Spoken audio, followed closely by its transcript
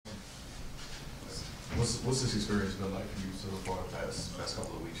What's this experience been like for you so far the past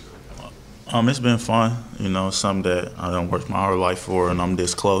couple of weeks? It's been fun. You know, something that I done worked my whole life for, and I'm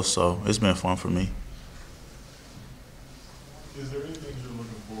this close, so it's been fun for me. Is there anything you're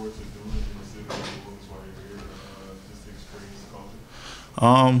looking forward to doing in the city of Orleans while you're here, just to experience the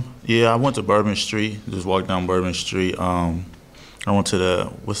culture? Yeah, I went to Bourbon Street. Just walked down Bourbon Street. I went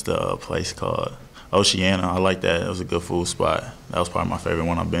to what's the place called? Oceana. I like that. It was a good food spot. That was probably my favorite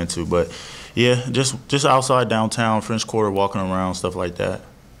one I've been to. But yeah, just outside downtown, French Quarter, walking around, stuff like that.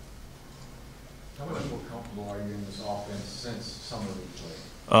 How much more comfortable are you in this offense since summer league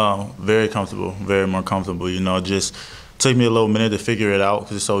play? Very comfortable, very more comfortable. You know, just took me a little minute to figure it out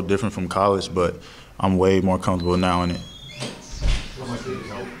because it's so different from college, but I'm way more comfortable now in it. How much did it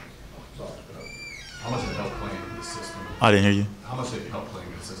help? How much did it help playing in the system? I didn't hear you. How much did it help playing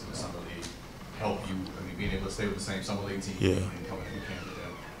in the system in summer league help you? I mean, being able to stay with the same summer league team and coming through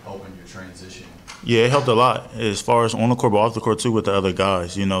Canada, helping your transition. Yeah, it helped a lot as far as on the court, but off the court too with the other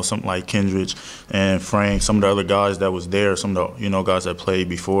guys. You know, something like Kendrick and Frank, some of the other guys that was there, some of the guys that played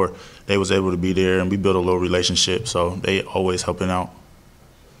before, they was able to be there, and we built a little relationship. So they always helping out.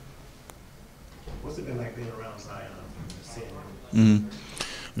 What's it been like being around Zion?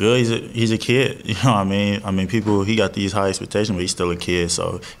 Good. He's a kid. You know what I mean? I mean, he got these high expectations, but he's still a kid.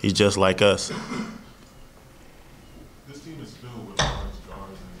 So he's just like us. This team is filled with large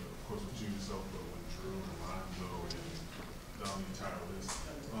guards, and of course with you yourself, but with Drew and Lonzo and down the entire list.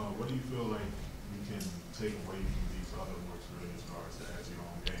 What do you feel like you can take away from these other more experienced guards to add to your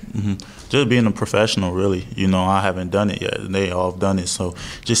own game? Just being a professional, really. You know, I haven't done it yet. They all have done it. So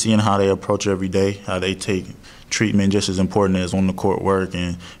just seeing how they approach every day, how they take treatment just as important as on the court work,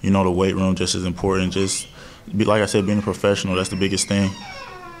 and, you know, the weight room just as important. Just, like I said, being a professional, that's the biggest thing.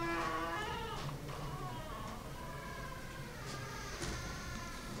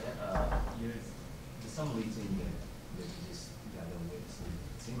 The summer league team that you just got done with, it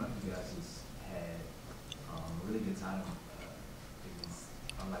seemed like you guys just had a really good time. It was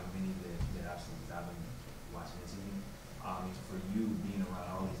unlike many that I've seen, because I've been watching the team. For you, being around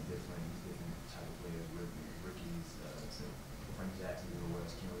all these different type of players, rookies, to Frank Jackson,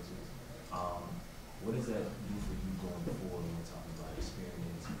 West Kendrick, what does that do for you going forward when we're talking about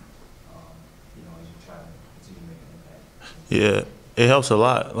experience? As you try to continue to make an impact. Yeah, it helps a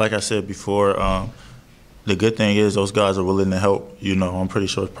lot. Like I said before, the good thing is those guys are willing to help. You know, I'm pretty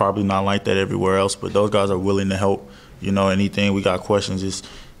sure it's probably not like that everywhere else, but those guys are willing to help. You know, anything we got questions,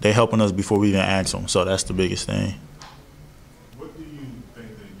 they're helping us before we even ask them. So that's the biggest thing. What do you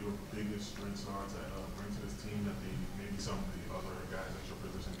think that your biggest strengths are to bring to this team that maybe some of the other guys at your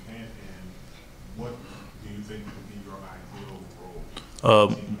position can't? And what do you think would be your ideal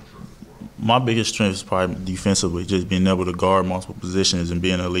role? My biggest strength is probably defensively, just being able to guard multiple positions and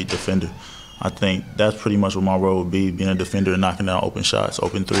being an elite defender. I think that's pretty much what my role would be, being a defender and knocking down open shots,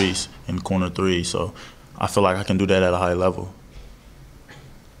 open threes, and corner threes. So I feel like I can do that at a high level.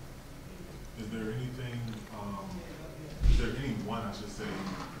 Is there anyone, I should say,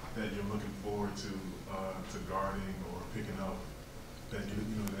 that you're looking forward to guarding or picking up that you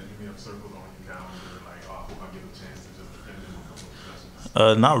may have circled on your calendar, like, oh, I hope I get a chance to just defend them a couple of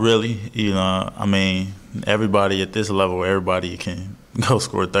possessions? Not really. You know, I mean, everybody at this level, everybody can go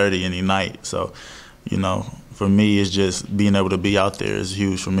score 30 any night. So, you know, for me, it's just being able to be out there is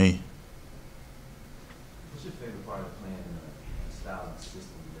huge for me. What's your favorite part of playing in a style and system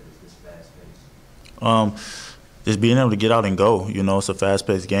that is this fast-paced? Just being able to get out and go. You know, it's a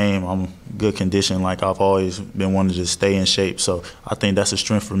fast-paced game. I'm good condition. Like, I've always been wanting to just stay in shape. So I think that's a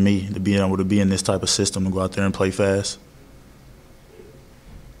strength for me, to be able to be in this type of system, to go out there and play fast.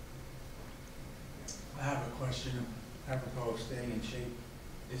 I have a question apropos of staying in shape.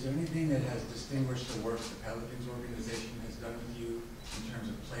 Is there anything that has distinguished the work the Pelicans organization has done with you in terms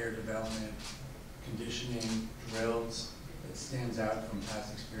of player development, conditioning, drills, that stands out from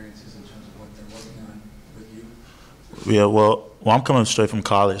past experiences in terms of what they're working on with you? Yeah, well, I'm coming straight from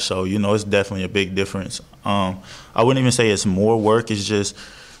college, so, you know, it's definitely a big difference. I wouldn't even say it's more work, it's just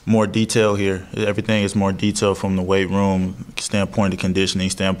more detail here. Everything is more detailed from the weight room standpoint, the conditioning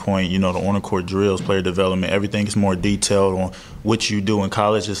standpoint, you know, the on-the-court drills, player development. Everything is more detailed on what you do. In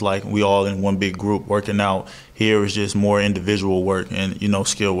college, it's like we all in one big group working out. Here is just more individual work and, you know,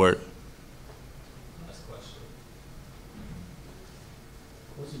 skill work. Last question.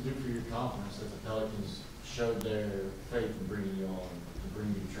 What's it do for your confidence that the Pelicans showed their faith in bringing you on, to bring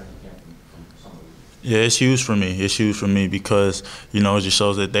you to training camp from some of you? Yeah, it's huge for me. It's huge for me because, you know, it just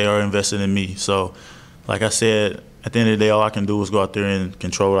shows that they are invested in me. So, like I said, at the end of the day, all I can do is go out there and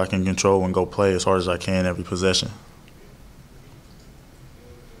control what I can control and go play as hard as I can every possession.